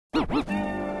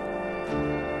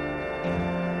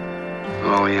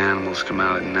All the animals come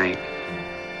out at night.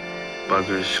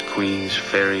 Buggers, queens,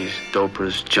 fairies,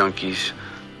 dopers, junkies,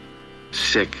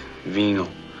 sick, venal.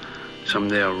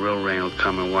 Someday a real rain will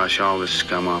come and wash all this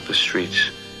scum off the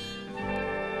streets.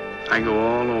 I go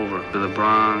all over, to the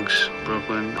Bronx,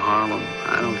 Brooklyn, Harlem,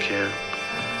 I don't care.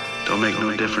 Don't make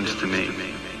no difference to me.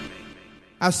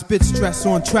 I spit stress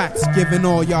on tracks, giving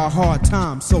all y'all hard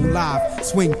time. So live,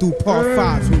 swing through par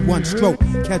fives with one stroke.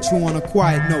 Catch you on a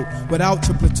quiet note, without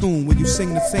your platoon. Will you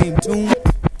sing the same tune?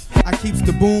 I keeps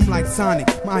the boom like Sonic.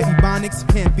 My ebonics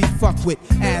can't be fucked with.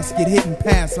 Ass get hit and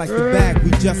pass like the bag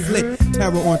we just lit.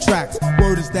 Terror on tracks.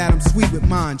 Word is that I'm sweet with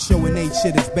mine. Showing they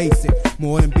shit is basic.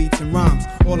 More than beats and rhymes.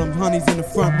 All them honeys in the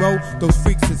front row, those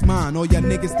freaks is mine. All y'all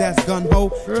niggas that's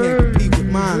gun-ho can't compete with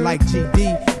mine like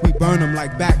GD. We burn them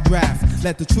like backdraft.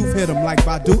 Let the truth hit them like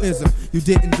Baduism. You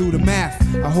didn't do the math.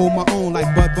 I hold my own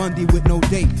like Bud Bundy with no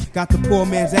date. Got the poor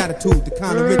man's attitude, the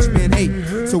kind of rich man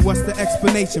hate. So what's the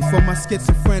explanation for my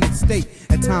schizophrenic state?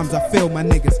 At times I feel my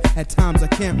niggas, at times I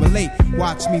can't relate.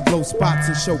 Watch me blow spots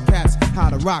and show cats how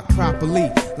to rock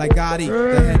properly. Like Gotti,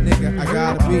 the head nigga I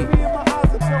gotta be.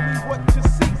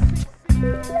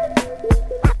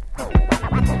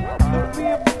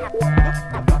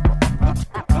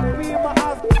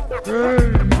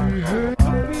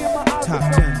 Top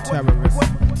 10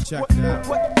 terrorists, check it out.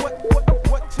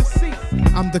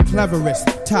 I'm the cleverest,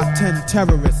 top 10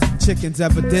 terrorists. Chickens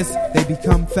ever diss, they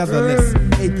become featherless.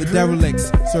 Hate the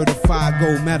derelicts, certified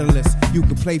gold medalists. You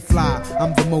can play fly,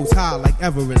 I'm the most high like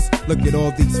Everest. Look at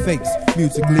all these fakes,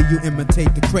 musically you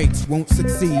imitate the crates. Won't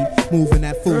succeed, moving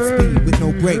at full speed with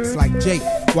no brakes like Jake.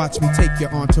 Watch me take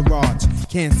your entourage.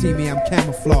 Can't see me, I'm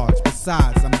camouflage.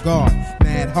 Besides, I'm guard,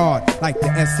 mad hard like the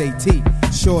SAT.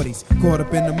 Shorties, caught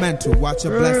up in the mental, watch a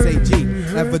bless AG.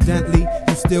 Evidently,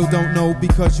 you still don't know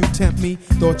because you tempt me.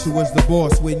 Thought you was the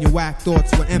boss when your whack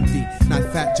thoughts were empty. Not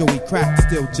fat Joey Crack,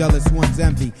 still jealous one's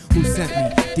envy. Who sent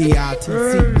me?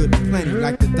 DITC, good and plenty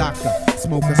like the doctor.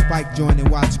 Smoke a spike joint and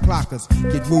watch clockers.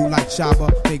 Get rude like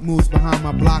Shabba, make moves behind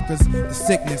my blockers. The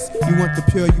sickness, you want the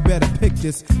pure, you better pick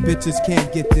this. Bitches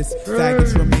can't get this,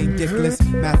 faggots remain dickless.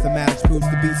 Mathematics proves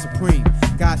to be supreme.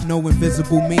 Got no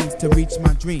invisible means to reach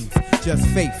my dreams. Just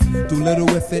faith, do little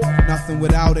with it, nothing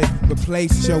without it.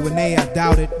 Replace, show and I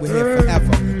doubt it. We're here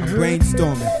forever, I'm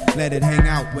brainstorming. Let it hang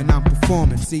out when I'm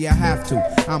performing. See, I have to,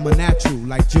 I'm a natural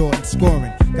like Jordan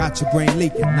scoring. Got your brain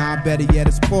leaking, nah, better yet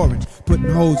it's pouring. Putting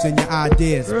holes in your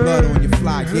ideas, blood on your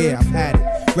fly, yeah, I've had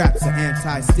it. Raps are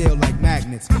anti-steel like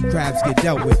magnets. Crabs get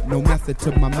dealt with, no method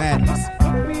to my madness.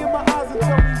 Look me in my eyes and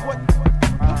tell me what.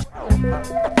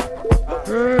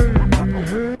 Look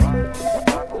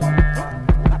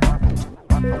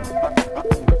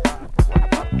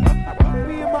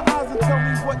me in my eyes and tell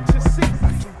me what you see.